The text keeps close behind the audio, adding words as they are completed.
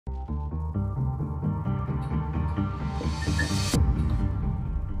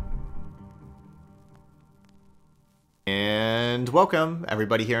And welcome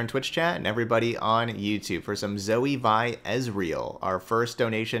everybody here in Twitch chat and everybody on YouTube for some Zoe Vi Ezreal, our first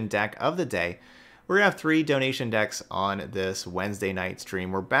donation deck of the day. We're going to have 3 donation decks on this Wednesday night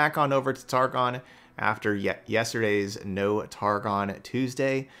stream. We're back on over to Targon after yesterday's no Targon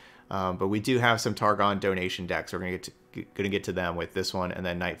Tuesday, but we do have some Targon donation decks. We're going to get to them with this one and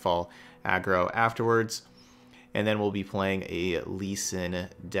then Nightfall aggro afterwards. And then we'll be playing a Lee Sin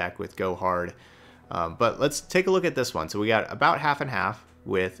deck with Go Hard. But let's take a look at this one. So we got about half and half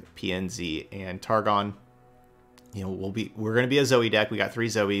with PNZ and Targon. You know, we're going to be a Zoe deck. We got 3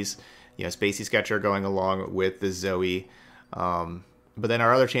 Zoes. You know, Spacey Sketcher going along with the Zoe. But then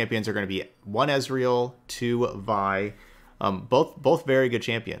our other champions are going to be 1 Ezreal, 2 Vi. Both very good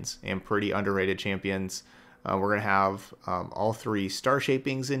champions and pretty underrated champions. We're going to have all 3 star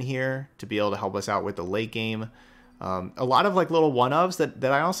shapings in here to be able to help us out with the late game. A lot of like little one-ofs that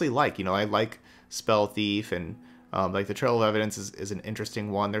I honestly like. You know, I like Spell Thief and like the Trail of Evidence is an interesting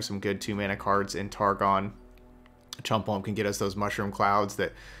one. There's some good 2-mana cards in Targon. Chump Bomb can get us those Mushroom Clouds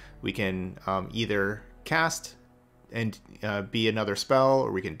that we can either cast and be another spell,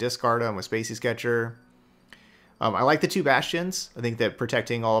 or we can discard them with Spacey Sketcher. I like the 2 Bastions. I think that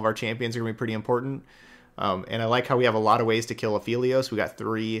protecting all of our champions are going to be pretty important. And I like how we have a lot of ways to kill Aphelios. We got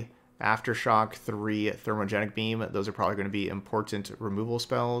 3 Aftershock, 3 Thermogenic Beam. Those are probably going to be important removal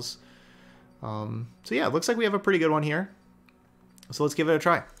spells. So yeah, it looks like we have a pretty good one here. So let's give it a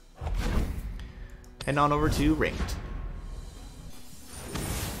try. Heading on over to Ranked.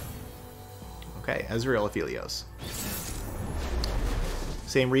 Okay, Ezreal Aphelios.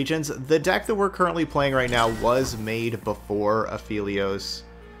 Same regions. The deck that we're currently playing right now was made before Aphelios.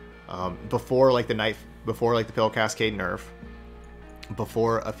 Before like the Pill Cascade nerf.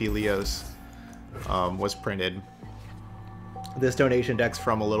 Before Aphelios was printed. This donation deck's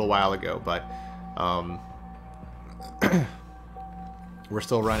from a little while ago, but we're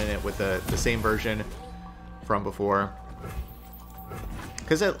still running it with the same version from before.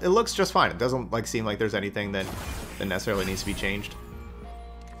 Because it looks just fine. It doesn't like seem like there's anything that necessarily needs to be changed.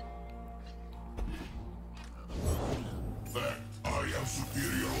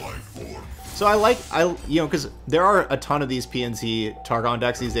 So you know, because there are a ton of these PNC Targon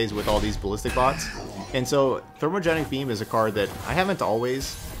decks these days with all these ballistic bots. And so Thermogenic Beam is a card that I haven't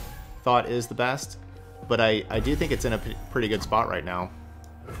always thought is the best, but I do think it's in a pretty good spot right now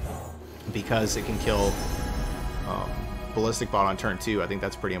because it can kill ballistic bot on turn 2. I think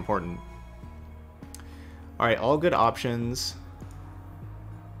that's pretty important. All right, all good options.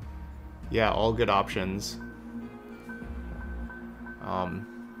 Yeah, all good options.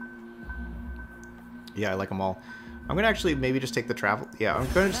 Yeah, I like them all. I'm gonna actually maybe just take the travel. Yeah, I'm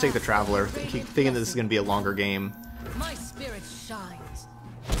gonna just take the Traveler. Keep thinking that this is gonna be a longer game. My spirit shines.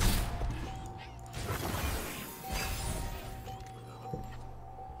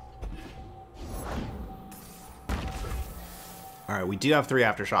 All right, we do have 3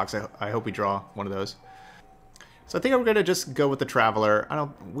 Aftershocks. I hope we draw one of those. So I think I'm gonna just go with the Traveler.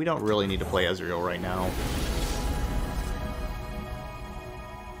 We don't really need to play Ezreal right now.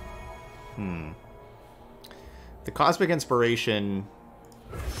 The Cosmic Inspiration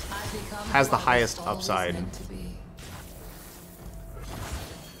has the highest upside.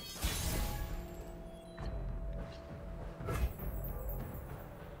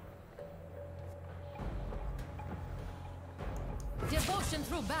 Devotion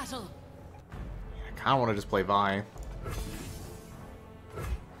through battle. I kind of want to just play Vi.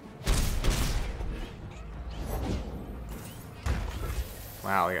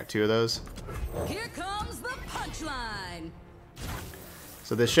 Wow, I got 2 of those. Here comes the punchline.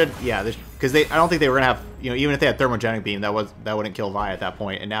 So this should, yeah, because I don't think they were gonna have, you know, even if they had Thermogenic Beam, that wouldn't kill Vi at that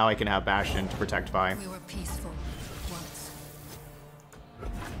point. And now I can have Bastion to protect Vi. We were peaceful once.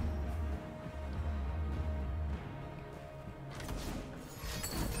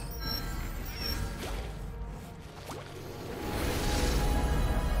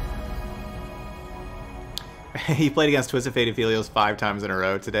 He played against Twisted Fate Aphelios 5 times in a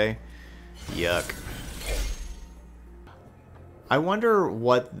row today. Yuck. I wonder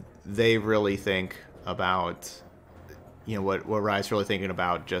what they really think about, you know, what Riot's really thinking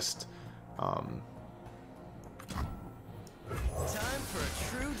about just,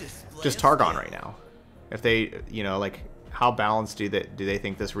 just Targon right now. If they, you know, like, how balanced do they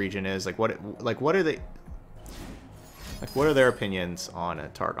think this region is? Like, what are they, like, what are their opinions on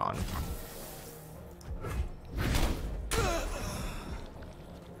Targon?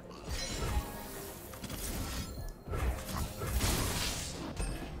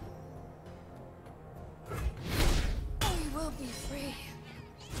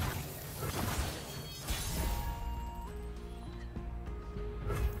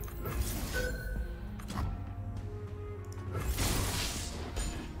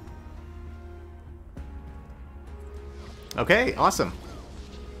 Okay, awesome.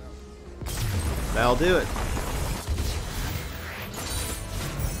 That'll do it.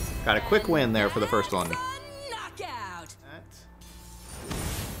 Got a quick win there for the first one. Knockout.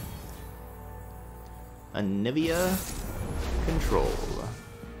 Anivia Control.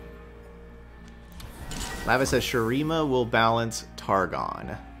 Lava says Shurima will balance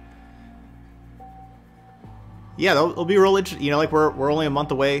Targon. Yeah, it'll be real interesting. You know, like we're only a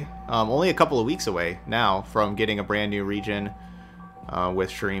month away, only a couple of weeks away now from getting a brand new region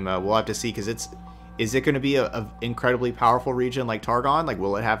with Shurima. We'll have to see, because is it going to be a incredibly powerful region like Targon? Like,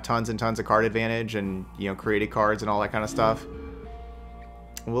 will it have tons and tons of card advantage and, you know, created cards and all that kind of stuff?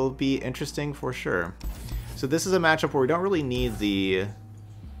 Will be interesting for sure. So this is a matchup where we don't really need the...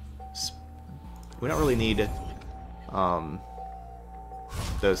 We don't really need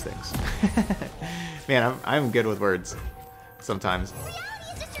those things. Man, I'm good with words sometimes.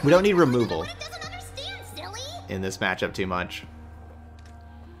 We don't need removal in this matchup too much.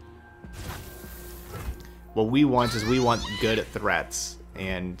 What we want is good threats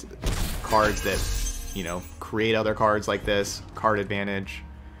and cards that, you know, create other cards like this, card advantage,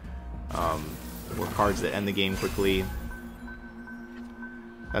 or cards that end the game quickly.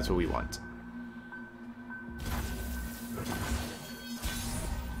 That's what we want.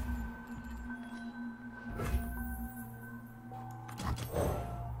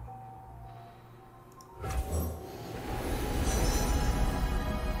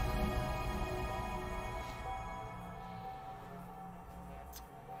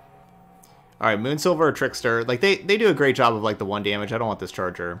 Alright, Moonsilver or Trickster. Like, they do a great job of, like, the 1 damage. I don't want this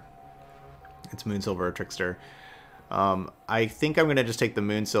Charger. It's Moonsilver or Trickster. I think I'm going to just take the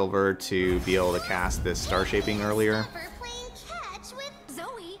Moonsilver to be able to cast this Star Shaping earlier.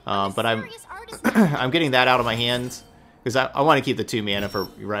 But I'm getting that out of my hands, because I want to keep the 2 mana for...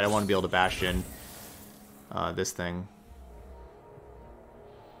 Right, I want to be able to Bastion this thing.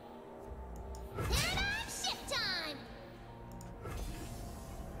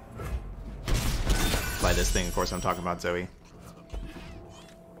 By this thing, of course, I'm talking about Zoe. What's in here?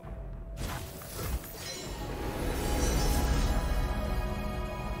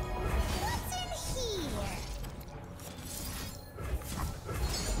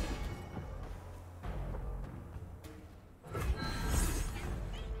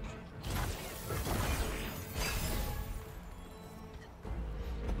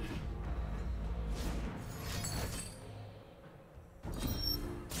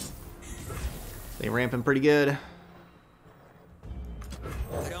 They ramping pretty good.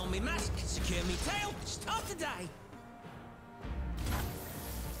 Put on me mask, secure me tail, start the day.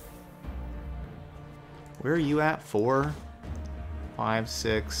 Where are you at? 4, 5,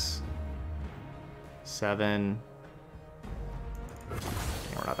 6, 7. Yeah,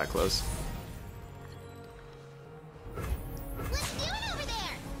 we're not that close. What's doing over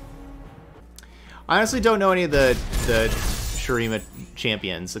there? I honestly don't know any of the Shurima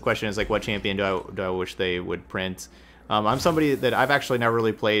champions. The question is, like, what champion do I wish they would print? I'm somebody that I've actually never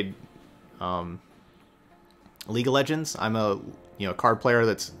really played League of Legends. I'm a card player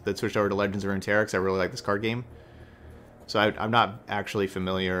that switched over to Legends of Runeterra because I really like this card game. So I'm not actually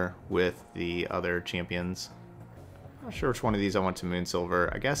familiar with the other champions. I'm not sure which one of these I want to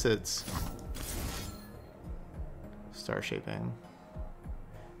Moonsilver. I guess it's Star Shaping.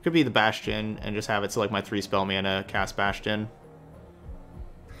 Could be the Bastion and just have it select my 3 spell mana, cast Bastion.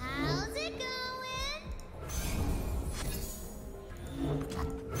 How's it going?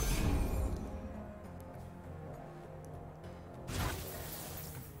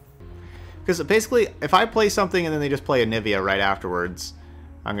 Because basically, if I play something and then they just play Anivia right afterwards,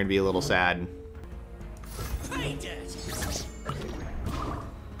 I'm going to be a little sad.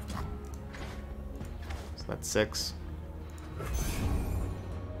 So that's 6.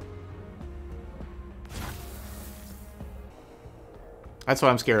 That's what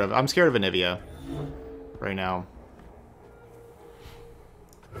I'm scared of. I'm scared of Anivia right now.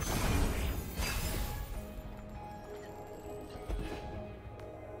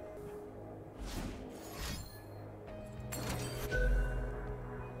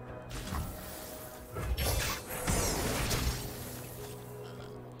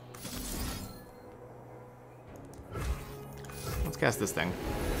 Let's cast this thing.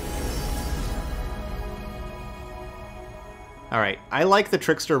 Alright, I like the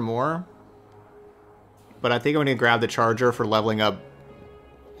Trickster more, but I think I'm going to grab the Charger for leveling up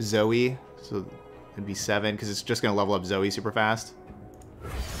Zoe, so it'd be 7, because it's just going to level up Zoe super fast,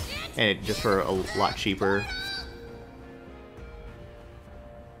 and just for a lot cheaper.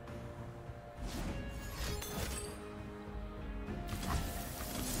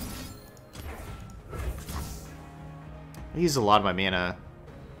 I use a lot of my mana.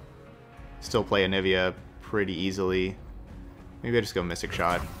 Still play Anivia pretty easily. Maybe I just go Mystic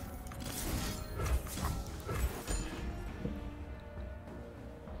Shot.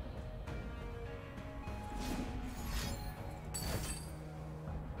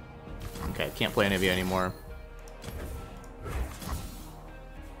 Okay, can't play Anivia anymore.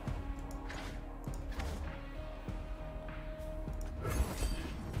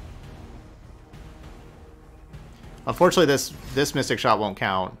 Unfortunately, this Mystic Shot won't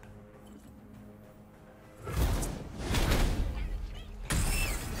count.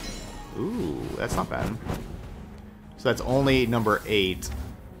 Ooh, that's not bad. So that's only number 8.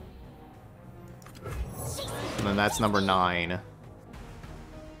 And then that's number 9.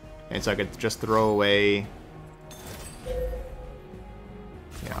 And so I could just throw away...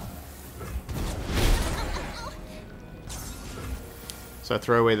 Yeah. So I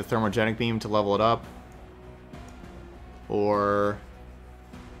throw away the Thermogenic Beam to level it up. Or...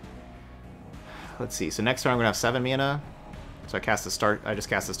 Let's see, so next turn I'm going to have 7 mana. So I just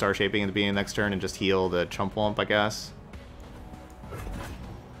cast the Star Shaping at the beginning of the next turn and just heal the Chump Wump, I guess.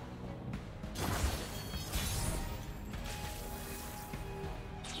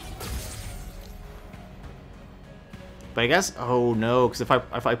 But I guess, oh no, because if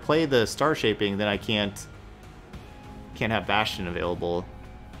I play the Star Shaping, then I can't have Bastion available.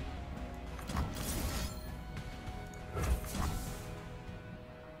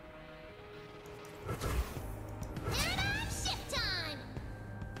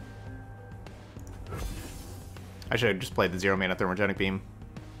 I should have just played the 0 mana Thermogenic Beam.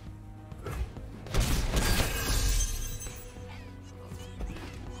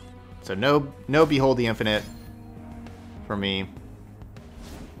 So no Behold the Infinite for me.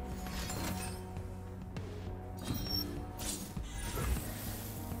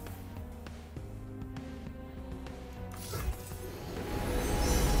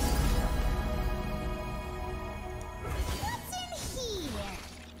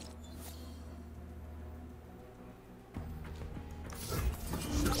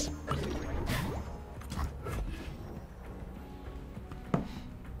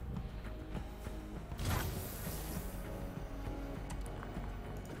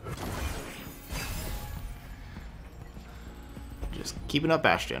 Just keeping up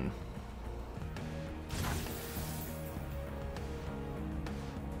Bastion.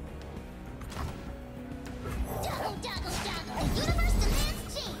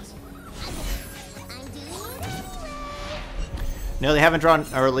 No, they haven't drawn,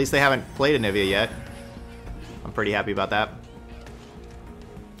 or at least they haven't played Anivia yet. I'm pretty happy about that.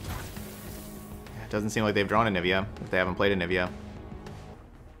 It doesn't seem like they've drawn Anivia if they haven't played Anivia.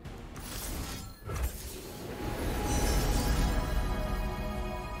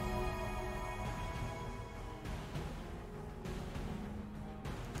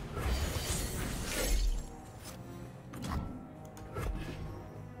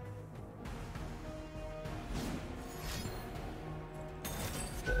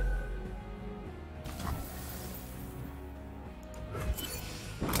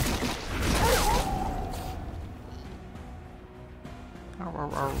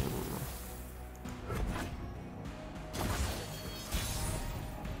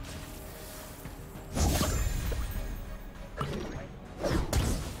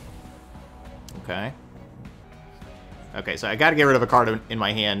 Okay. Okay, so I gotta get rid of a card in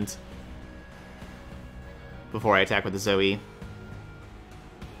my hand before I attack with the Zoe.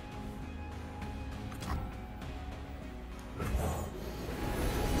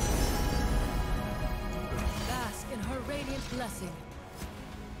 Bask in her radiant blessing.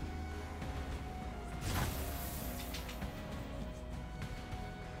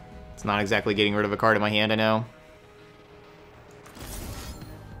 It's not exactly getting rid of a card in my hand, I know.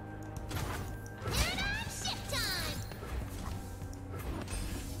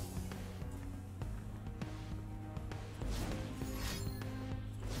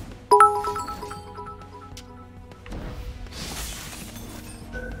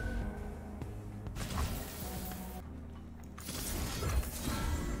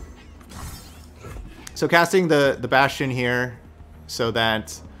 So casting the Bastion here so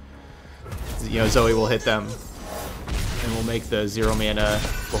that, you know, Zoe will hit them and we'll make the 0 mana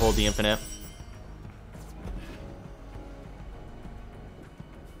Behold the Infinite.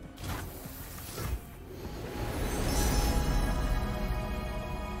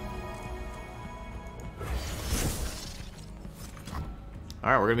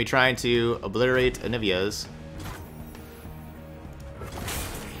 Alright, we're going to be trying to obliterate Anivia's.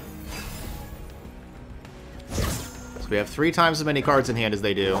 We have 3 times as many cards in hand as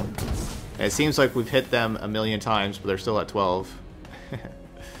they do. And it seems like we've hit them a million times, but they're still at 12.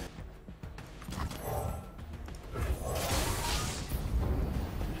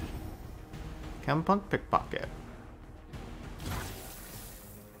 Punk pickpocket.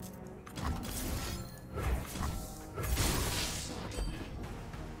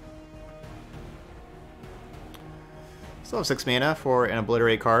 Still have 6 mana for an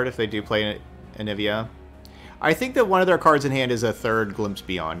Obliterate card if they do play Anivia. I think that one of their cards in hand is a 3rd Glimpse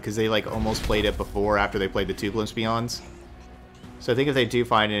Beyond, because they like almost played it before after they played the 2 Glimpse Beyonds. So I think if they do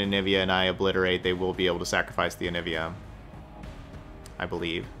find an Anivia and I Obliterate, they will be able to sacrifice the Anivia. I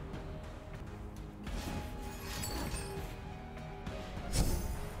believe.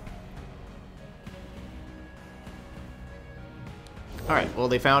 Alright, well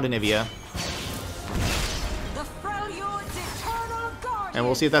they found Anivia. And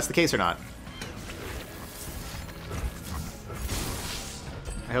we'll see if that's the case or not.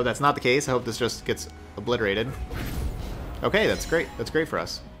 I hope that's not the case. I hope this just gets obliterated. Okay, that's great. That's great for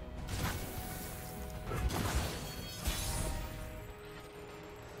us.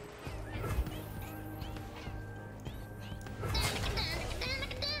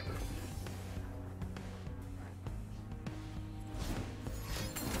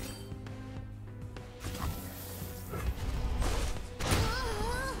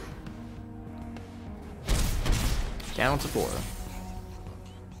 Down to 4.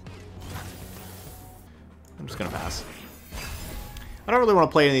 I'm just gonna pass. I don't really want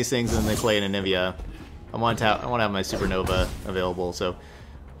to play any of these things and then they play an Anivia. I want to have my Supernova available. So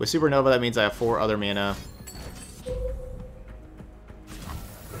with Supernova, that means I have 4 other mana.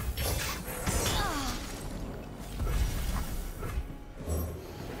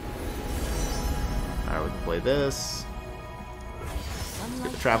 Alright, we can play this. Let's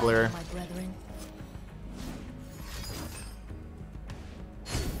get the Traveler.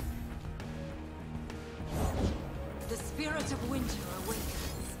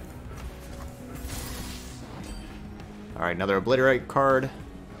 Alright, another Obliterate card.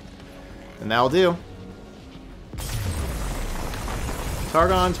 And that'll do.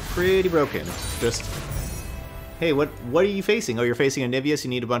 Targon's pretty broken. Just, hey, what are you facing? Oh, you're facing Anivia, so you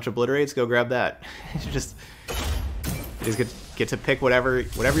need a bunch of Obliterates? Go grab that. You just get to pick whatever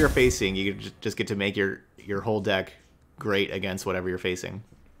you're facing. You just get to make your whole deck great against whatever you're facing.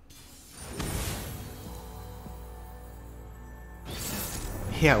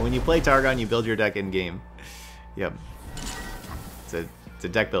 Yeah, when you play Targon, you build your deck in-game. Yep. It's a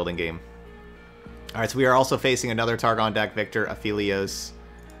deck building game. Alright, so we are also facing another Targon deck, Victor Aphelios.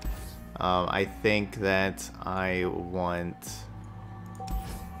 I think that I want...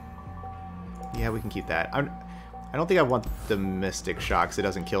 Yeah, we can keep that. I don't think I want the Mystic Shock, because it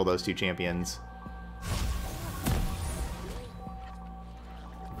doesn't kill those 2 champions.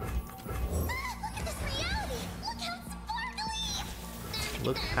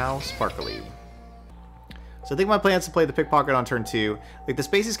 Look how sparkly. So I think my plan is to play the Pickpocket on turn 2. Like, the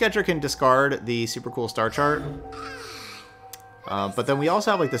Spacey Sketcher can discard the super cool star chart. But then we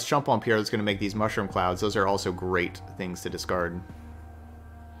also have like this Chump Womp here that's going to make these Mushroom Clouds. Those are also great things to discard.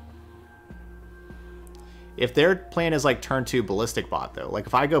 If their plan is like turn 2 Ballistic Bot though, like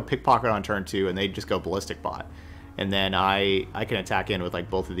if I go Pickpocket on turn 2 and they just go Ballistic Bot, and then I can attack in with like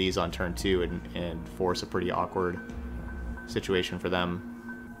both of these on turn 2 and force a pretty awkward situation for them.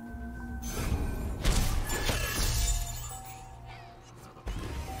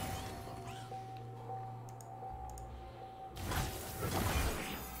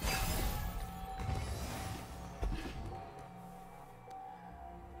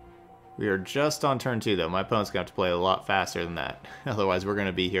 We are just on turn 2, though. My opponent's going to have to play a lot faster than that. Otherwise, we're going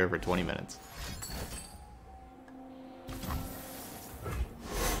to be here for 20 minutes.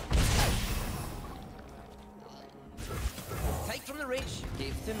 Take from the rich,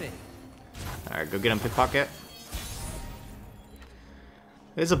 give to me. Alright, go get him, Pickpocket.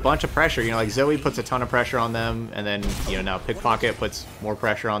 There's a bunch of pressure. You know, like Zoe puts a ton of pressure on them, and then, you know, now Pickpocket puts more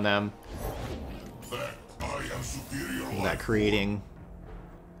pressure on them. That creating...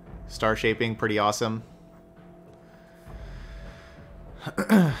 Star shaping, pretty awesome.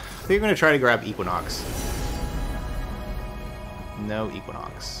 I think I'm going to try to grab Equinox. No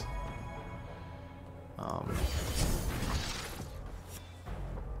Equinox.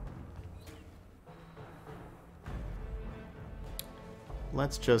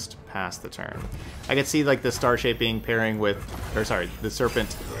 Let's just pass the turn. I could see like the Star shaping pairing with, or sorry, the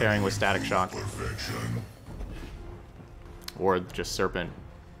Serpent pairing with Static Shock. Or just Serpent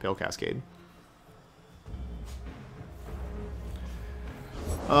Pale Cascade.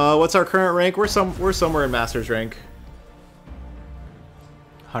 What's our current rank? We're somewhere in Masters rank.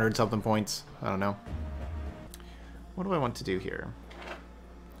 100 something points. I don't know. What do I want to do here?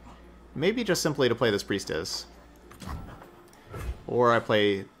 Maybe just simply to play this priestess. Or I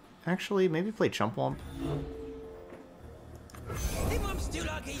play... Actually, maybe play Chump Wump. Hey, Mum's still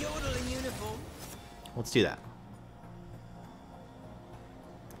like a yodel in uniform. Let's do that.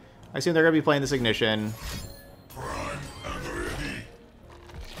 I assume they're going to be playing this Ignition.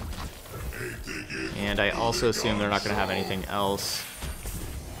 And I also assume they're not going to have anything else.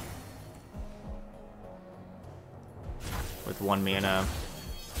 With 1 mana.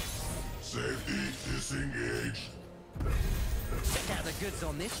 Safety disengaged. Check out the goods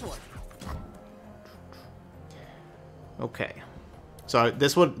on this one. Okay. So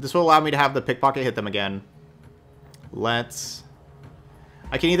this will allow me to have the pickpocket hit them again. Let's...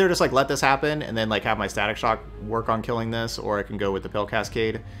 I can either just like let this happen and then like have my Static Shock work on killing this, or I can go with the Pill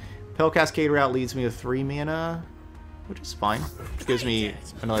Cascade. Pill Cascade route leads me to 3 mana, which is fine. Which gives me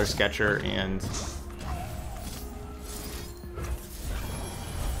another Sketcher and...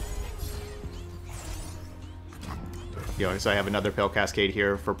 You know, so I have another Pill Cascade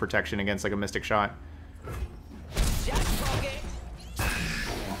here for protection against like a Mystic Shot.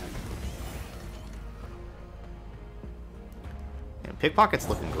 And Pickpocket's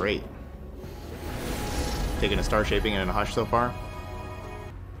looking great. Taking a Star Shaping and a Hush so far.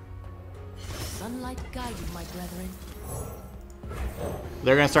 Sunlight guide you, my brethren.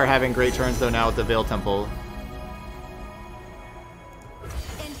 They're gonna start having great turns though now with the Veil Temple.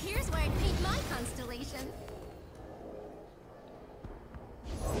 And here's where I paint my constellation.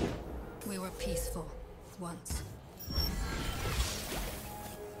 We were peaceful once.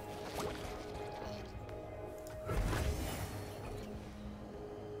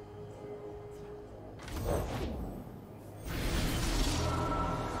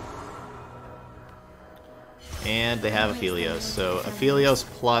 And they have Aphelios, so Aphelios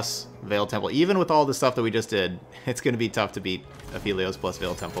plus Veil Temple. Even with all the stuff that we just did, it's going to be tough to beat Aphelios plus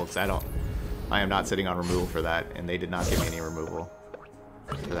Veil Temple, because I am not sitting on removal for that, and they did not give me any removal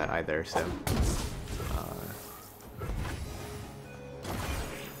for that either, so...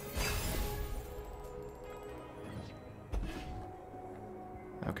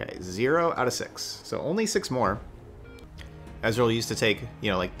 Okay, 0 out of 6. So only 6 more. Ezreal used to take,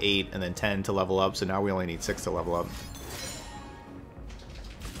 you know, like 8 and then 10 to level up, so now we only need 6 to level up.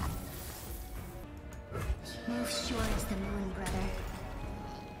 Move sure as the moon, brother.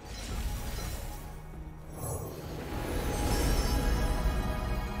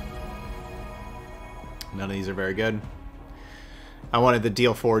 None of these are very good. I wanted the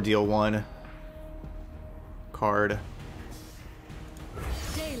deal 4, deal 1 card.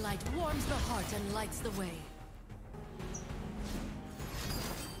 Daylight warms the heart and lights the way.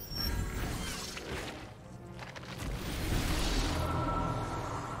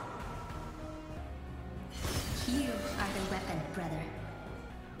 You are the weapon, brother.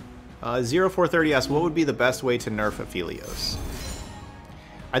 0430 asks, what would be the best way to nerf Aphelios?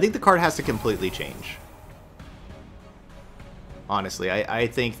 I think the card has to completely change. Honestly, I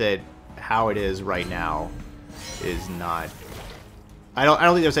think that how it is right now is not... I don't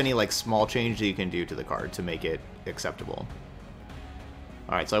think there's any like small change that you can do to the card to make it acceptable.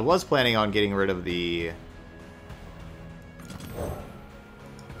 Alright, so I was planning on getting rid of the...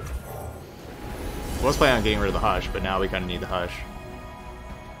 I was planning on getting rid of the Hush, but now we kind of need the Hush.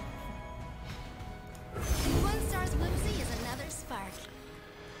 One star's whimsy is another spark.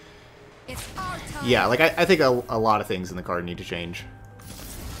 It's our time. Yeah, like I think a lot of things in the card need to change.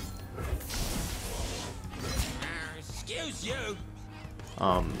 Excuse you.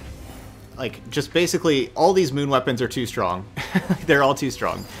 Like, just basically, all these moon weapons are too strong. They're all too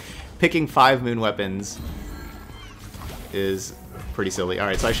strong. Picking 5 moon weapons is pretty silly.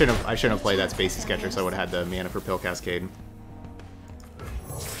 Alright, so I shouldn't have played that Spacey Sketcher, so I would have had the mana for Pill Cascade.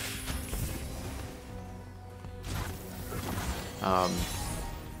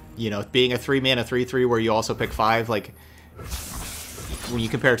 You know, being a 3-mana 3/3 where you also pick 5, like, when you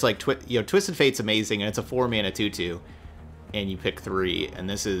compare it to, like, Twisted Fate's amazing, and it's a 4-mana 2/2, and you pick 3, and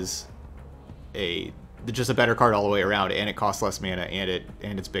this is just a better card all the way around, and it costs less mana, and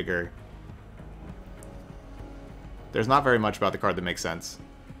it's bigger. There's not very much about the card that makes sense.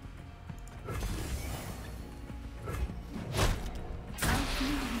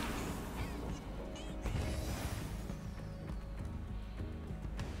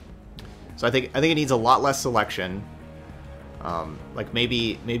 So I think it needs a lot less selection. Like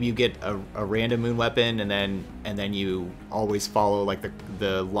maybe you get a random moon weapon and then you always follow like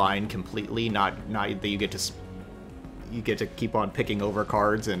the line completely, not that you get to keep on picking over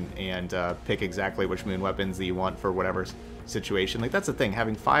cards and pick exactly which moon weapons that you want for whatever situation. Like, that's the thing,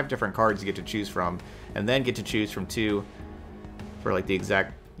 having 5 different cards you get to choose from, and then get to choose from 2 for like the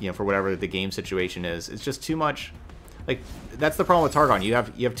exact, you know, for whatever the game situation is. It's just too much. Like, that's the problem with Targon.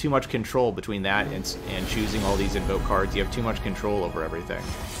 You have too much control between that and choosing all these invoke cards. You have too much control over everything.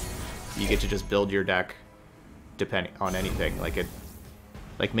 You get to just build your deck depending on anything.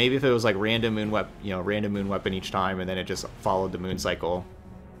 Like maybe if it was like random moon weapon each time, and then it just followed the moon cycle.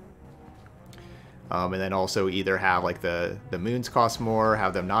 And then also either have like the moons cost more,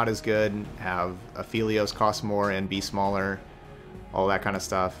 have them not as good, have Aphelios cost more and be smaller, all that kind of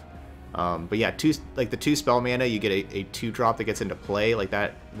stuff. But yeah, the 2 spell mana, you get a 2-drop that gets into play. Like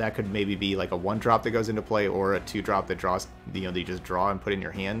that could maybe be like a 1-drop that goes into play, or a 2-drop that draws, you know, that you just draw and put in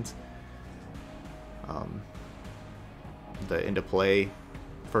your hand. The into play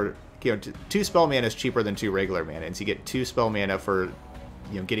for, you know, 2 spell mana is cheaper than 2 regular mana, and so you get 2 spell mana for,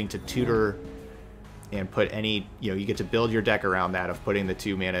 you know, getting to tutor and put any, you know, you get to build your deck around that of putting the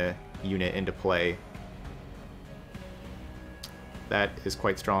 2 mana unit into play. That is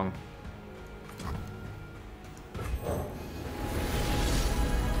quite strong.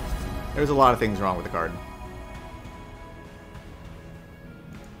 There's a lot of things wrong with the card.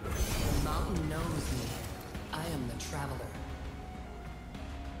 The mountain knows me. I am the traveler.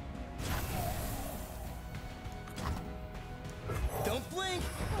 Don't blink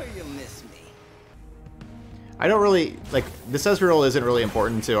or you'll miss me. I don't really, like, this Ezreal isn't really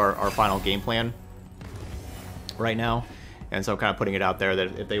important to our final game plan right now. And so I'm kind of putting it out there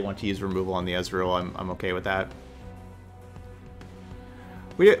that if they want to use removal on the Ezreal, I'm okay with that.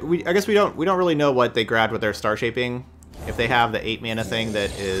 I guess we don't really know what they grabbed with their star shaping. If they have the 8 mana thing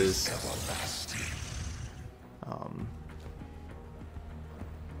that is if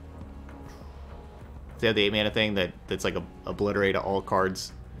they have the 8 mana thing that's like obliterate all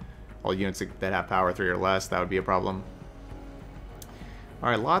cards, all units that have power 3 or less, that would be a problem. All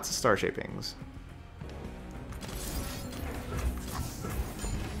right, lots of star shapings. I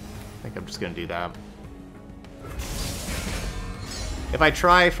think I'm just gonna do that. If I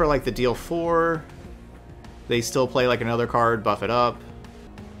try for like the deal 4, they still play like another card, buff it up.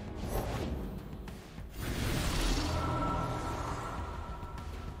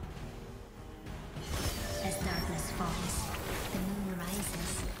 As darkness falls, the moon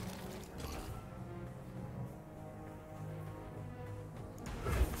rises.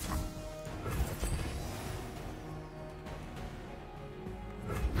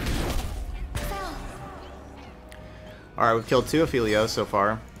 Alright, we've killed 2 Aphelios so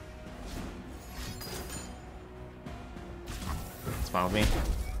far. It's fine with me.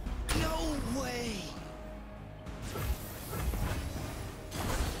 No way.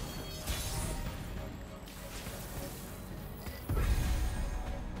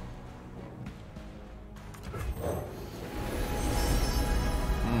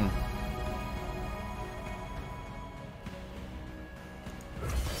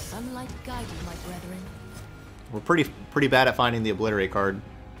 Sunlight guide you, my brethren. We're pretty bad at finding the obliterate card.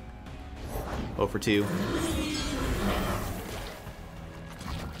 0 for 2.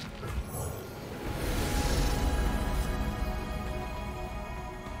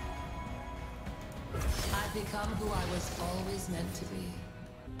 I've become who I was always meant to be.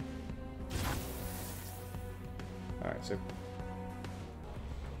 Alright, so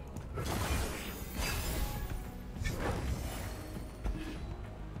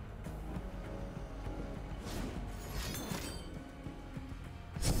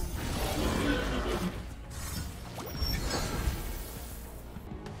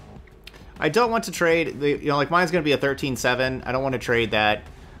I don't want to trade, you know, like mine's going to be a 13-7. I don't want to trade that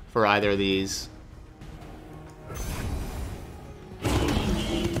for either of these.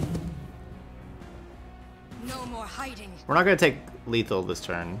 No more hiding. We're not going to take lethal this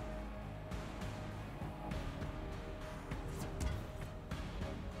turn.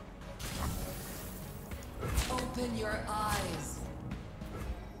 Open your eyes.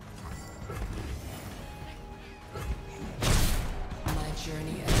 My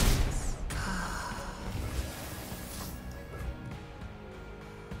journey ends.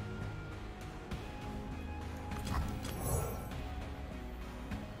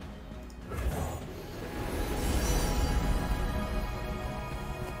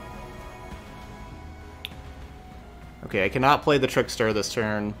 Okay, I cannot play the Trickster this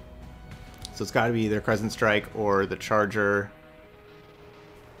turn. So it's got to be either Crescent Strike or the Charger.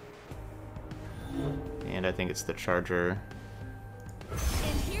 And I think it's the Charger.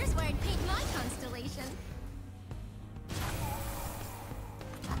 And here's where I'd paint my constellation.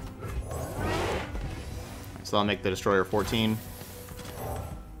 So I'll make the Destroyer 14.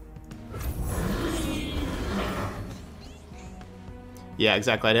 Yeah,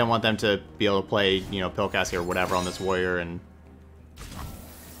 exactly. I didn't want them to be able to play, you know, Pilcasty or whatever on this warrior and...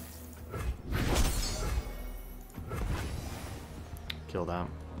 kill them.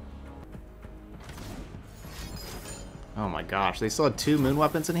 Oh my gosh, they still had 2 moon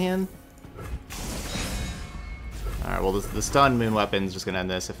weapons in hand? Alright, well the stun moon weapon's just gonna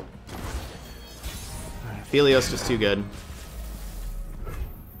end this. If Phelios just too good.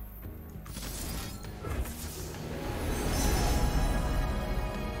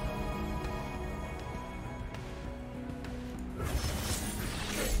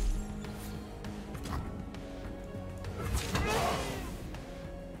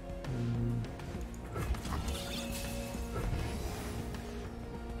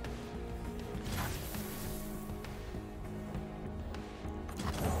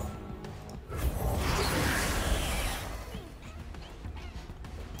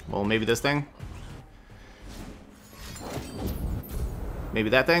 Well, maybe this thing? Maybe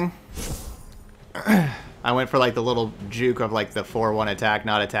that thing? I went for like the little juke of like the 4-1 attack,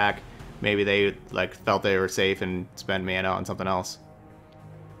 not attack. Maybe they like felt they were safe and spend mana on something else.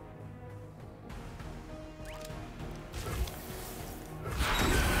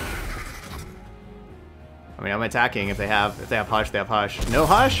 I mean, I'm attacking. If they have hush, they have hush. No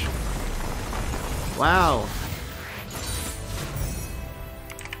hush? Wow.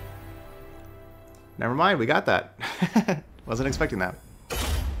 Never mind, we got that. Wasn't expecting that.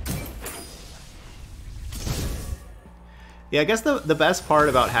 Yeah, I guess the best part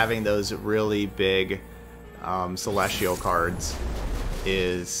about having those really big Celestial cards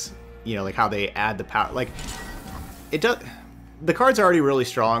is, you know, like how they add the power. Like, it does... The cards are already really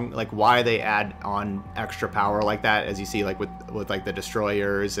strong. Like, why they add on extra power like that, as you see, like with like the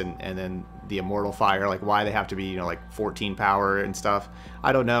Destroyers and then the Immortal Fire, like why they have to be, you know, like 14 power and stuff.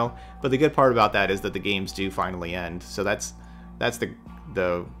 I don't know. But the good part about that is that the games do finally end. So that's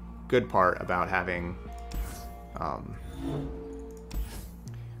the good part about having.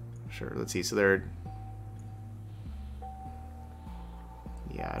 Sure. Let's see. So they're.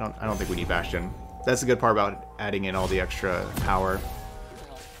 Yeah, I don't think we need Bastion. That's the good part about adding in all the extra power.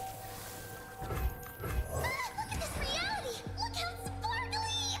 Look at this reality! Look how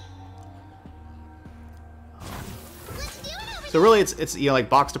sparkly! Let's do it over So really, it's you know, like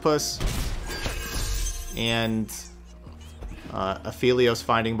Boxtopus and Aphelios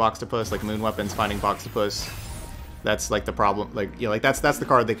finding Boxtopus, like Moon Weapons finding Boxtopus. That's like the problem. Like, you know, like that's the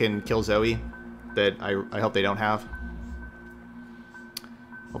card that can kill Zoe that I hope they don't have.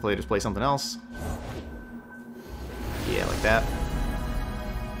 Hopefully they just play something else. Yeah, like that.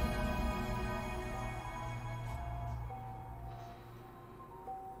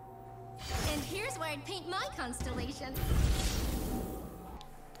 And here's where I'd paint my constellation.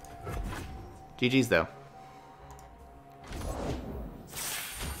 GG's though.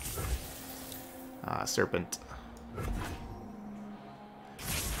 Serpent.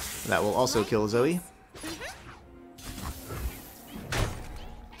 That will also kill Zoe.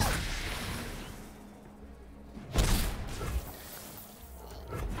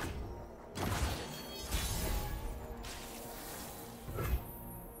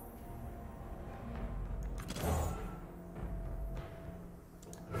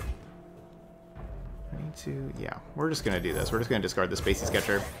 Yeah, we're just gonna do this. We're just gonna discard the Spacey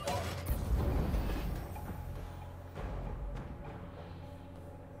Sketcher.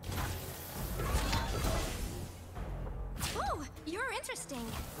 Oh, you're interesting.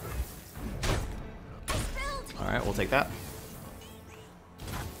 Alright, we'll take that.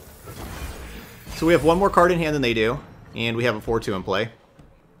 So we have one more card in hand than they do, and we have a 4-2 in play.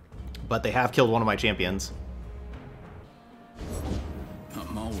 But they have killed one of my champions.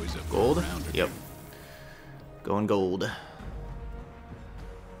 I'm always a Gold? Yep. Going gold.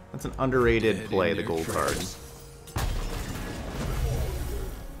 That's an underrated play, the gold card.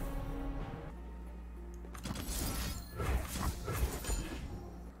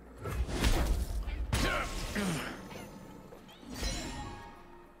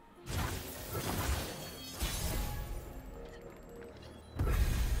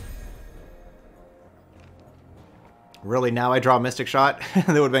 Really, now I draw a Mystic Shot? That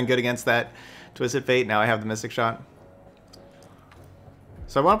would have been good against that Twisted Fate. Now I have the Mystic Shot.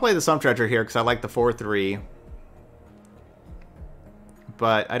 So I want to play the Sump Dredger here because I like the 4-3.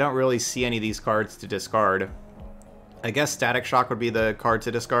 But I don't really see any of these cards to discard. I guess Static Shock would be the card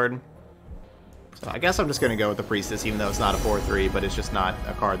to discard. So I guess I'm just going to go with the Priestess, even though it's not a 4-3, but it's just not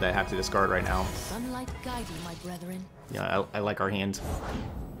a card that I have to discard right now. Sunlight guide you, my brethren. Yeah, I like our hand.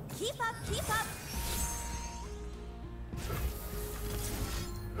 Keep up, keep up.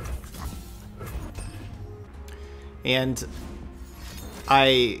 And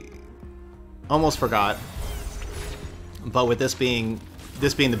I almost forgot, but with this being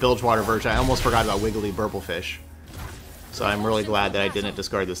the Bilgewater version, I almost forgot about Wiggly Burblefish. So I'm really glad that I didn't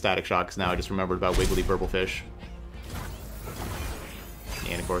discard the Static Shock, because now I just remembered about Wiggly Burblefish.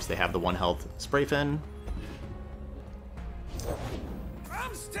 And of course they have the 1 health Spray Fin.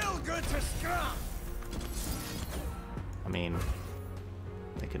 I'm still good to scrap. I mean,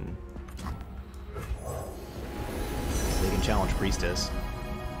 they can challenge Priestess.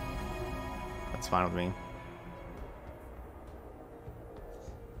 That's fine with me.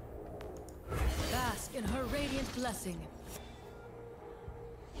 Bask in her radiant blessing.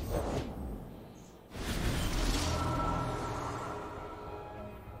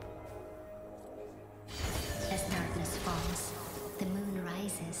 As darkness falls, the moon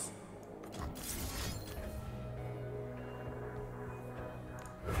rises.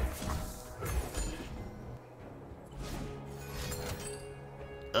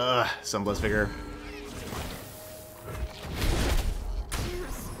 Sunbless Vigor.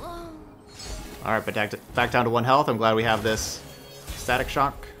 Alright, but back down to 1 health. I'm glad we have this Static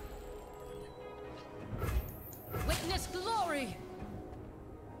Shock. Witness glory.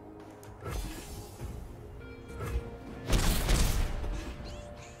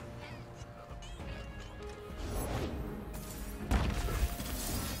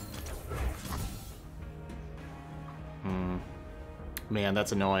 Man,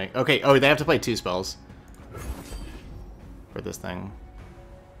 that's annoying. Okay, oh, they have to play 2 spells for this thing.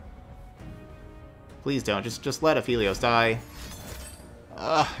 Please don't. Just let Aphelios die.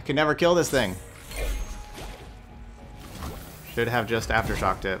 I can never kill this thing. Should have just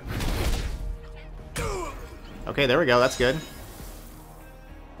Aftershocked it. Okay, there we go. That's good.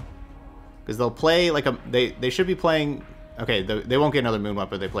 Because they'll play like a... They should be playing... Okay, they won't get another Moon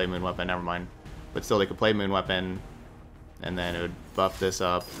Weapon if they play Moon Weapon. Never mind. But still, they could play Moon Weapon. And then it would buff this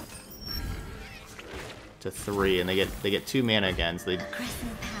up to 3, and they get 2 mana again. So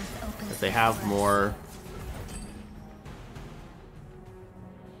if they have more,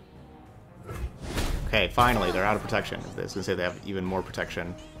 okay, finally they're out of protection. I was gonna say they have even more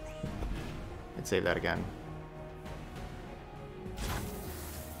protection. I'd save that again.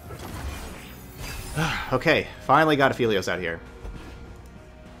 Okay, finally got Aphelios out here.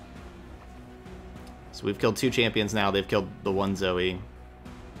 So we've killed 2 champions now. They've killed the 1 Zoe.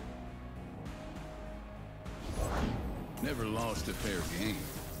 Never lost a fair game.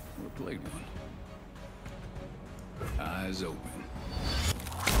 Or played one. Eyes open.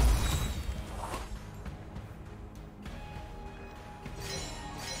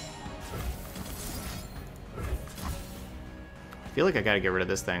 I feel like I gotta get rid of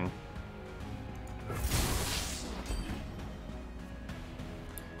this thing.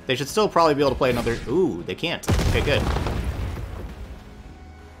 They should still probably be able to play another... Ooh, they can't. Okay, good.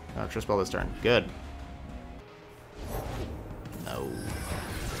 Extra spell this turn. Good. No.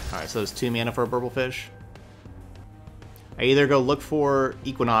 Alright, so there's 2 mana for a Burblefish. I either go look for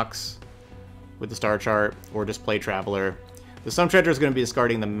Equinox with the Star Chart, or just play Traveler. The Sun Treasure is going to be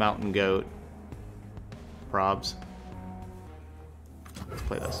discarding the Mountain Goat probs. Let's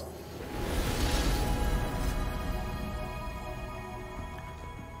play this.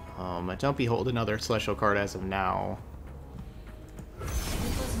 Don't behold another Celestial card as of now. It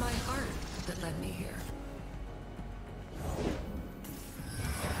was my heart that led me here.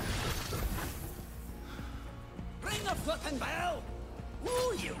 Ring the flippin' bell!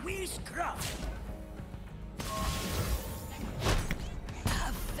 Ooh, you wee scruff!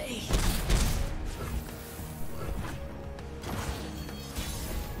 Have faith.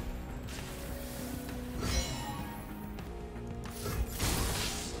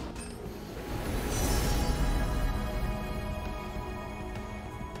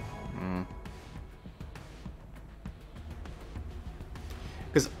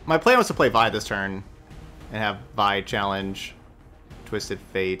 Because my plan was to play Vi this turn and have Vi challenge Twisted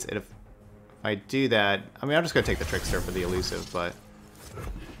Fates. And if I do that, I mean, I'm just going to take the Trickster for the elusive, but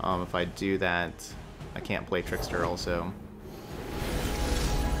if I do that, I can't play Trickster also.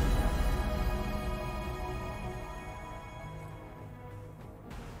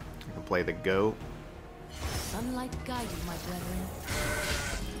 I can play the Goat. Sunlight guide you, my brethren.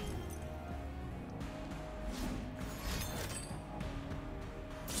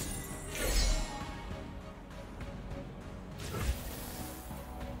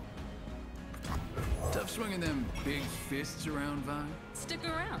 Tough swinging them big fists around, Vi. Stick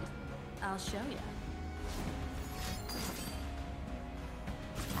around. I'll show you.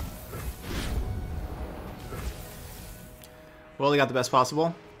 Well, they got the best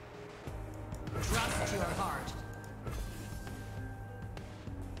possible. Trust your heart.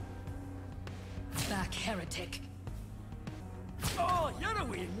 back, heretic. Oh, you're a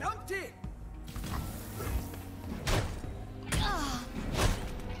wee numpty.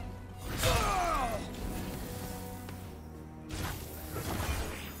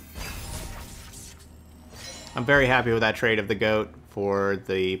 I'm very happy with that trade of the goat for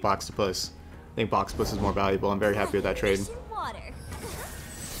the Boxtopus. I think Boxtopus is more valuable. I'm very happy with that trade. Water.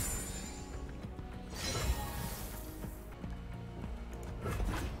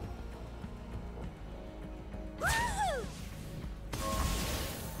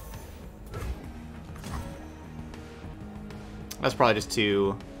 That's probably just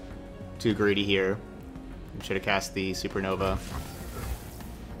too greedy here. We should have cast the Supernova.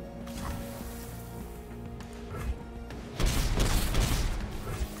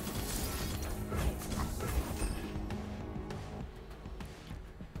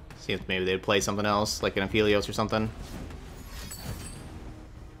 See if maybe they'd play something else, like an Aphelios or something.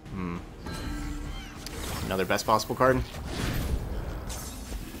 Another best possible card.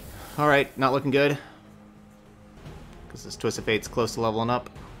 Alright, not looking good. Because this Twist of Fate's close to leveling up.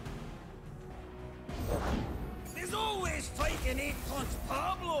 There's always fighting 8 punch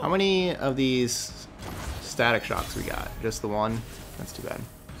Pablo. How many of these static shocks we got? Just the one? That's too bad.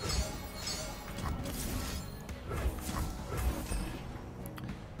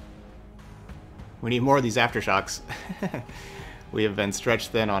 We need more of these aftershocks. We have been stretched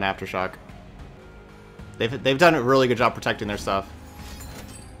thin on aftershock. They've done a really good job protecting their stuff.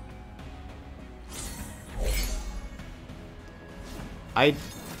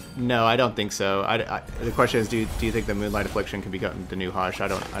 No, I don't think so. The question is, do you think the Moonlight Affliction can become the new Hush? I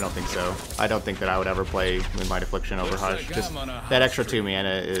don't think so. I don't think that I would ever play Moonlight Affliction over Hush. Just that extra 2 mana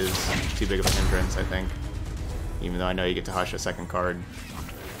is too big of a hindrance, I think. Even though I know you get to Hush a second card.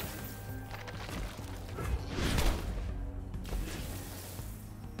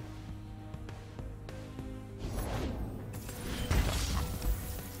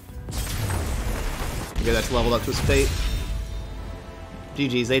 Okay, that's leveled up to a state.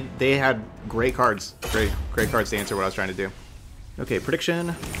 GG's, they had great cards. Great cards to answer what I was trying to do. Okay,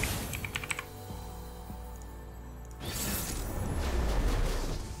 prediction.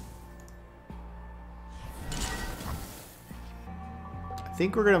 I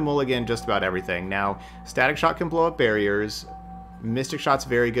think we're gonna mulligan just about everything. Now, Static Shock can blow up barriers. Mystic Shot's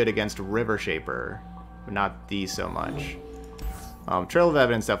very good against River Shaper, but not these so much. Trail of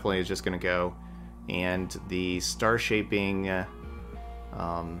Evidence definitely is just gonna go. And the Star Shaping,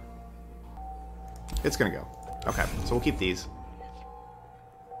 it's gonna go. Okay, so we'll keep these.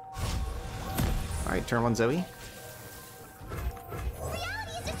 Alright, turn 1 Zoe.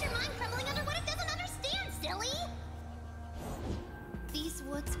 Reality is just your mind crumbling under what it doesn't understand, silly! These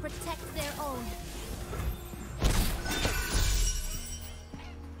woods protect their own.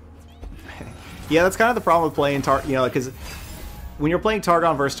 Yeah, that's kind of the problem with playing because when you're playing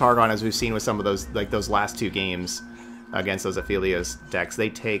Targon versus Targon, as we've seen with some of those, like those last 2 games against those Aphelios decks, they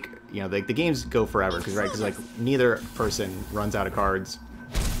take, the games go forever because like neither person runs out of cards,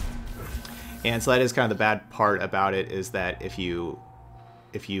 and so that is kind of the bad part about it, is that if you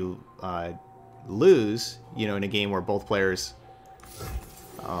lose, in a game where both players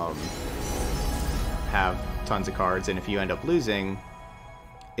have tons of cards, and if you end up losing,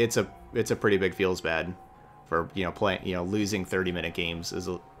 it's a pretty big feels bad. For playing, losing 30-minute games is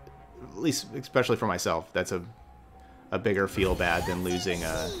at least, especially for myself, that's a bigger feel bad than losing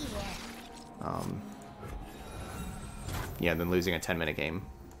a than losing a 10-minute game.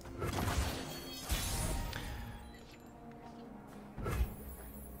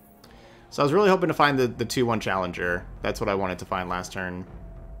 So I was really hoping to find the 2/1 challenger. That's what I wanted to find last turn.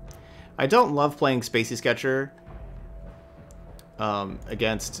 I don't love playing Spacey Sketcher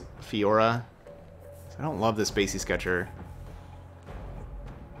against Fiora. I don't love the Spacey Sketcher.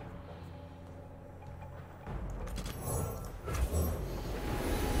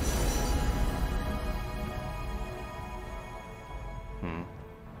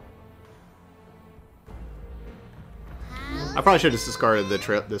 I probably should have discarded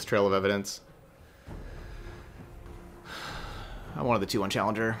this Trail of Evidence. I wanted the 2/1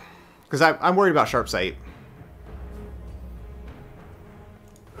 challenger. Because I'm worried about Sharp Sight.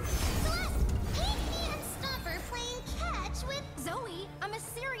 Zoe, I'm a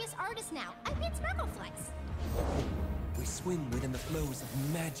serious artist now. I paint Sparkleflex. We swim within the flows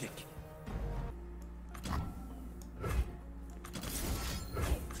of magic.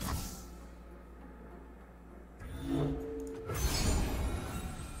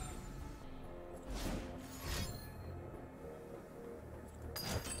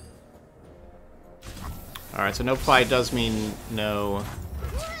 Alright, so no fight does mean no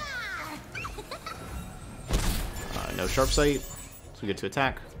no sharp sight, so we get to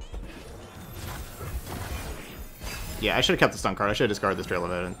attack. Yeah, I should have kept the stun card. I should have discarded this Trail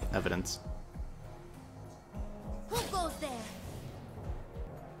of Evidence. Who goes there?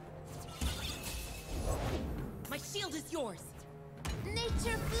 My shield is yours.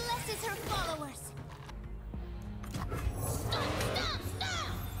 Nature blesses her followers. Stop! Stop!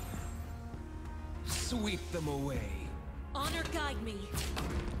 Stop! Sweep them away. Honor guide me.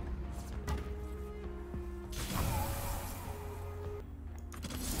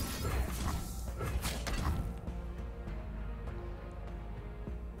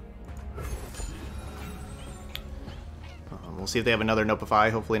 We'll see if they have another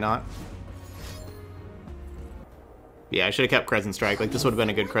Notify. Hopefully not. Yeah, I should have kept Crescent Strike. Like, this would have been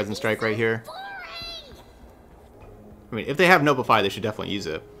a good Crescent Strike right here. I mean, if they have Notify, they should definitely use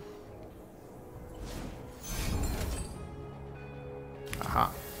it.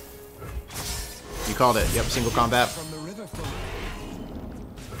 Aha. You called it. Yep, single combat. From the river folk.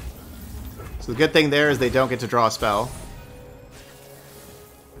 So the good thing there is they don't get to draw a spell.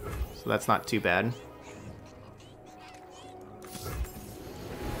 So that's not too bad.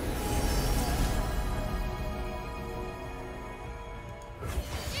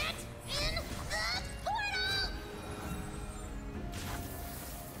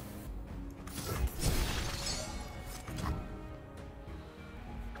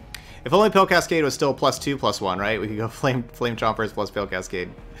 If only Pale Cascade was still +2/+1, right? We could go Flame Chompers plus Pale Cascade.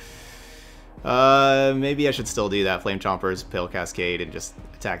 Maybe I should still do that. Flame Chompers, Pale Cascade, and just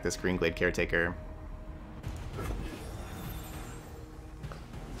attack this Greenglade Caretaker.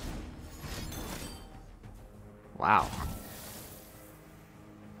 Wow.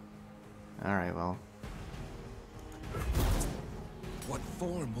 Alright, well. What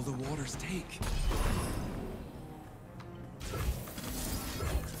form will the waters take?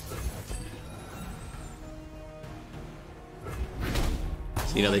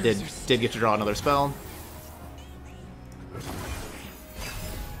 So, you know, they did get to draw another spell.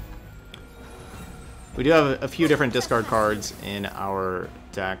 We do have a few different discard cards in our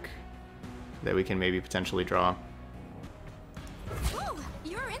deck that we can maybe potentially draw. Ooh,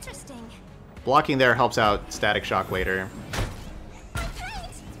 you're interesting. Blocking there helps out Static Shock later.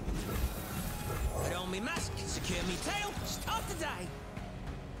 Paint! Put on me mask, secure me tail, start the day.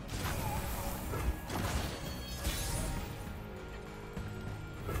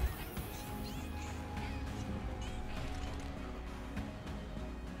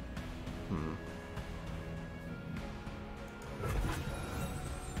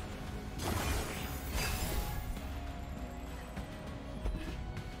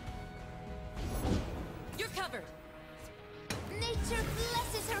 You're covered. Nature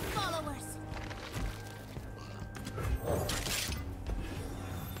blesses her followers.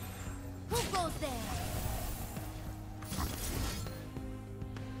 Who goes there?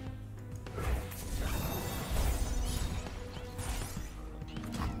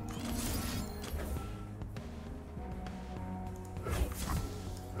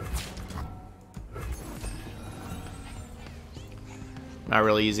 Not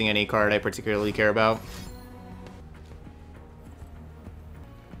really using any card I particularly care about.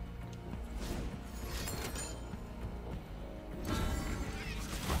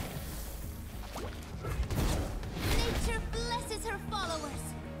 Nature blesses her followers.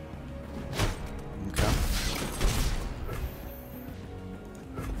 Okay.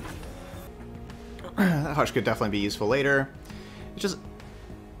 That Hush could definitely be useful later. It's just,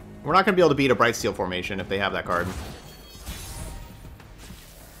 we're not going to be able to beat a Brightsteel formation if they have that card.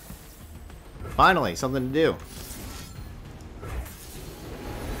 Finally, something to do.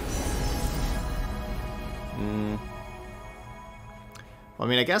 Well, I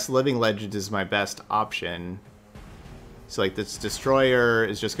mean, I guess Living Legend is my best option. So, like, this Destroyer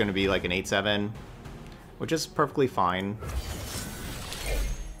is just going to be like an 8/7, which is perfectly fine.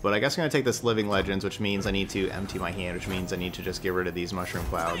 But I guess I'm going to take this Living Legends, which means I need to empty my hand, which means I need to just get rid of these Mushroom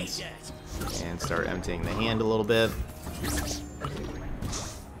Clouds and start emptying the hand a little bit.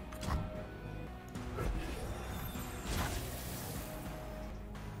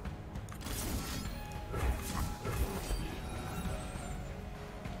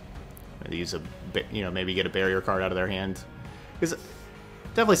 Use a, you know, maybe get a barrier card out of their hand, because it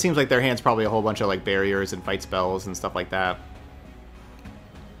definitely seems like their hand's probably a whole bunch of like barriers and fight spells and stuff like that.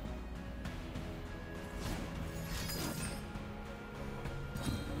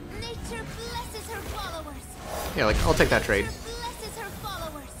 Nature blesses her followers. Yeah, like, I'll take that trade. Nature blesses her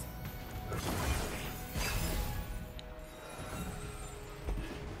followers.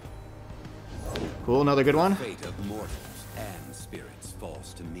 Cool, another good one. Fate of mortals and spirits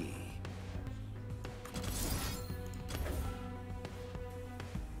falls to me.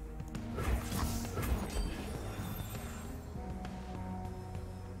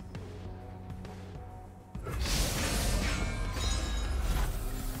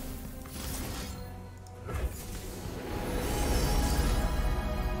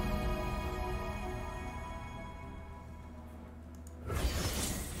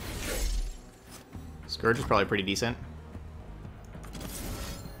 Scourge is probably pretty decent.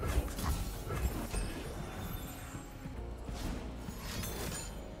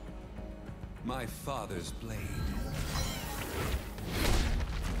 My father's blade.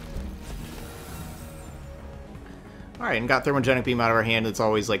 Alright, and got Thermogenic Beam out of our hand. It's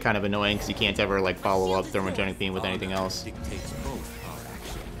always like kind of annoying because you can't ever like follow up Thermogenic Beam with anything else. Dictates both our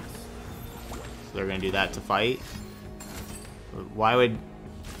actions. So they're going to do that to fight. Why would...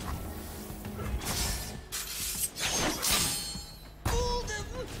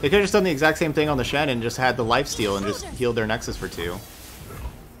 They could have just done the exact same thing on the Shen and just had the lifesteal and just healed their Nexus for 2.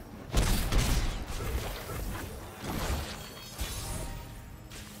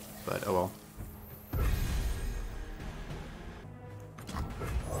 But, oh well.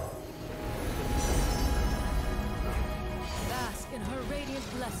 Bask in her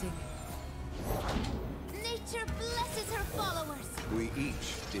radiant blessing. Nature blesses her followers. We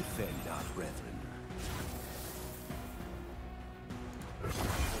each defend our brethren.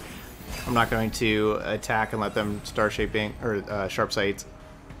 I'm not going to attack and let them star shaping or sharp sight.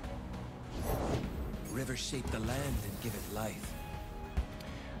 Rivers shape the land and give it life.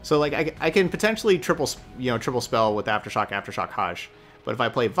 So like I can potentially triple spell with Aftershock, Hush, but if I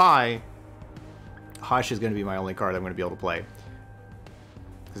play Vi, Hush is going to be my only card I'm going to be able to play.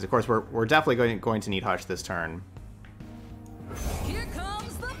 Because of course we're definitely going to need Hush this turn. Here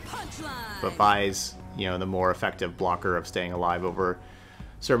comes the punchline. But Vi's the more effective blocker of staying alive over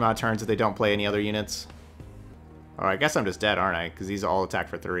a certain amount of turns if they don't play any other units. Oh, I guess I'm just dead, aren't I? Because these all attack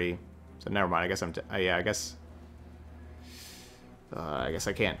for 3. So never mind. I guess I'm. Yeah, I guess. I guess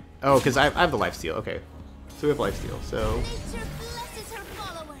I can't. Oh, because I have the lifesteal. Okay, so we have lifesteal. So. Nature blesses her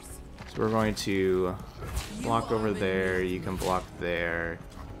followers. So we're going to block over there. You can block there.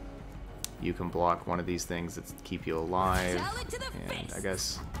 You can block one of these things that keep you alive. And I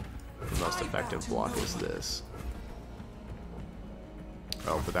guess the most effective block is this.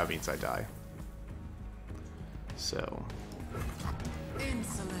 Oh, but that means I die. So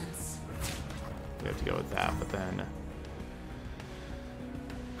Insolence. we have to go with that, but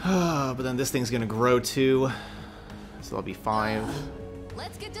then this thing's gonna grow too. So that'll be 5.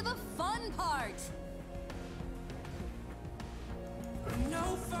 Let's get to the fun part.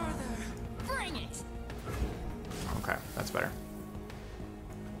 No further. Bring it. Okay, that's better.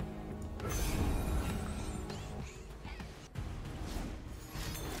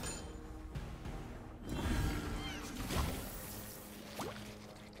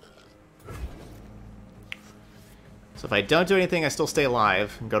 So if I don't do anything, I still stay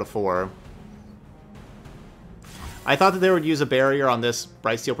alive and go to 4. I thought that they would use a barrier on this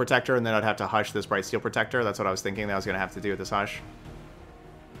Bright Steel Protector, and then I'd have to Hush this Bright Steel Protector. That's what I was thinking that I was going to have to do with this Hush.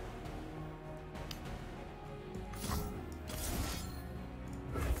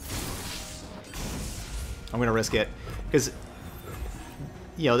 I'm going to risk it, because,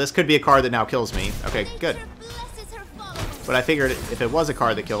 this could be a card that now kills me. Okay, good. Nature blesses her followers. But I figured if it was a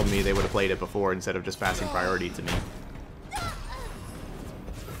card that killed me, they would have played it before instead of just passing priority to me.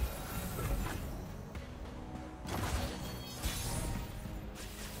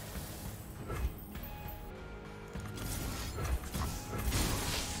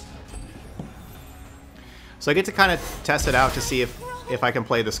 So I get to kind of test it out to see if I can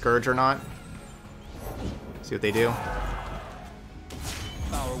play the Scourge or not. See what they do.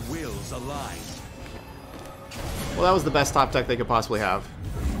 Our wills align. Well, that was the best top deck they could possibly have.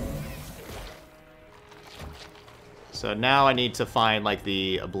 So now I need to find like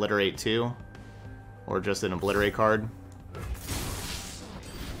the Obliterate 2, or just an Obliterate card.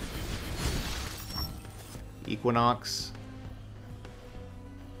 Equinox.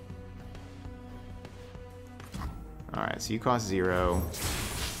 Alright, so you cost 0.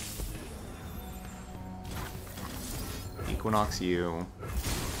 Equinox you.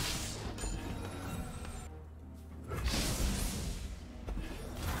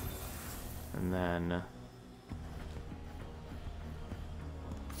 And then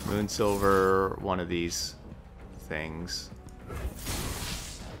Moonsilver, one of these things.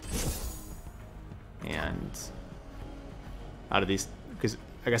 And out of these, because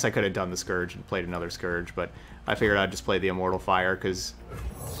I guess I could have done the Scourge and played another Scourge, but I figured I'd just play the Immortal Fire because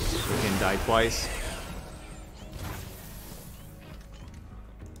we can die twice.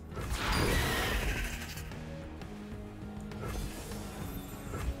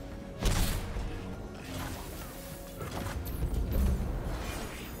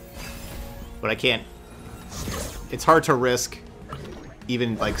 But I can't. It's hard to risk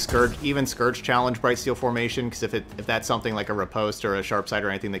even like Scourge challenge Bright Steel formation, because if that's something like a Riposte or a Sharpsight or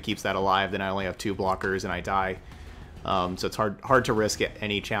anything that keeps that alive, then I only have 2 blockers and I die. So it's hard to risk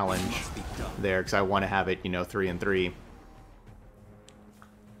any challenge there because I want to have it, 3-3.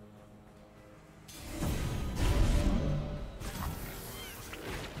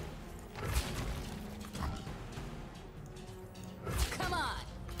 Come on.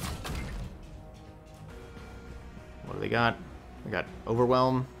 What do they got? They got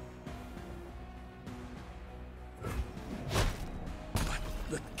Overwhelm.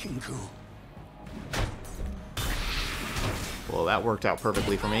 The Kinku. Well, that worked out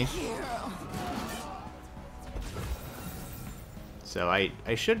perfectly for me. So I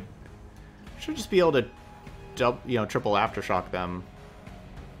should just be able to triple aftershock them.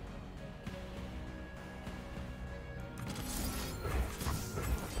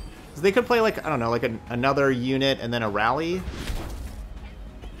 So they could play like, I don't know, like another unit and then a rally.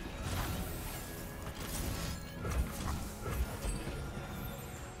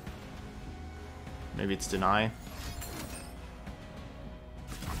 Maybe it's deny.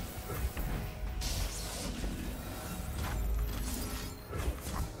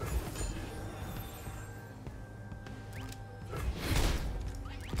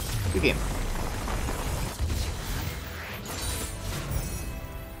 Good game.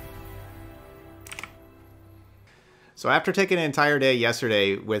 So after taking an entire day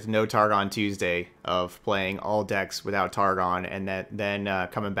yesterday with no Targon Tuesday of playing all decks without Targon, and then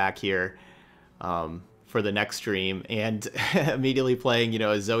coming back here for the next stream and immediately playing,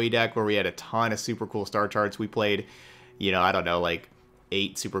 a Zoe deck where we had a ton of super cool star charts. We played, I don't know, like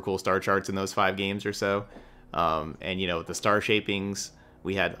 8 super cool star charts in those 5 games or so. And, the star shapings,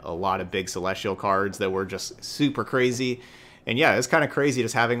 we had a lot of big Celestial cards that were just super crazy. And yeah, it's kind of crazy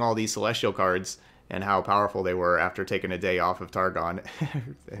just having all these Celestial cards and how powerful they were after taking a day off of Targon.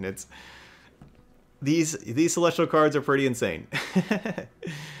 And it's... These Celestial cards are pretty insane.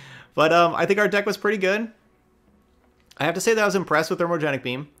 But I think our deck was pretty good. I have to say that I was impressed with Thermogenic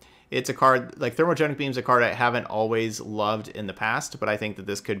Beam. It's a card, like Thermogenic Beam is a card I haven't always loved in the past, but I think that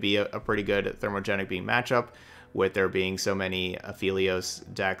this could be a pretty good Thermogenic Beam matchup with there being so many Aphelios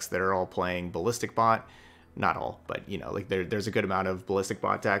decks that are all playing Ballistic Bot. Not all, but like there's a good amount of Ballistic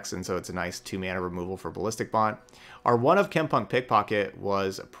Bot decks, and so it's a nice 2-mana removal for Ballistic Bot. Our one of Chempunk Pickpocket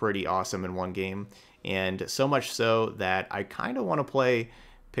was pretty awesome in one game, and so much so that I kind of want to play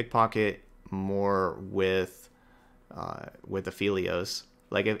Pickpocket more with Aphelios.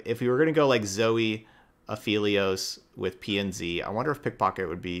 Like if we were gonna go like Zoe Aphelios with P and Z, I wonder if Pickpocket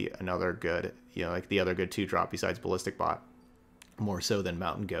would be another good, like the other good 2-drop besides Ballistic Bot, more so than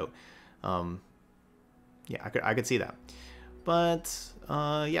Mountain Goat. Yeah, I could see that. But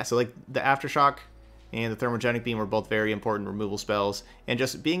yeah, so like the Aftershock and the Thermogenic Beam were both very important removal spells, and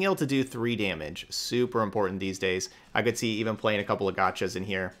just being able to do 3 damage, super important these days. I could see even playing a couple of gotchas in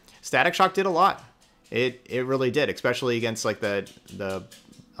here. Static Shock did a lot. It really did, especially against like the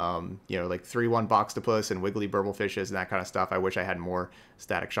like 3/1 Boxtopus and Wiggly Burblefishes and that kind of stuff. I wish I had more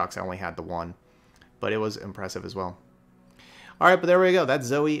Static Shocks. I only had the 1, but it was impressive as well. All right, but there we go. That's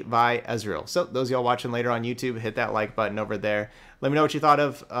Zoe Vi Ezreal. So those of y'all watching later on YouTube, hit that like button over there. Let me know what you thought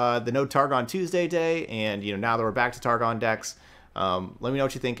of the No Targon Tuesday day, and now that we're back to Targon decks, let me know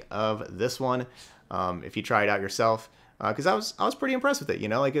what you think of this one. If you try it out yourself, because I was pretty impressed with it.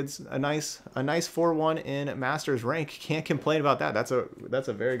 Like it's a nice 4-1 in Masters rank. Can't complain about that. That's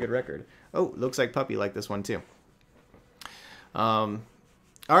a very good record. Oh, looks like Puppy liked this one too. All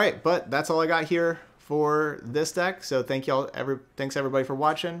right, but that's all I got here for this deck. So thanks everybody for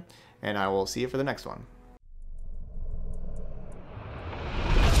watching, and I will see you for the next one.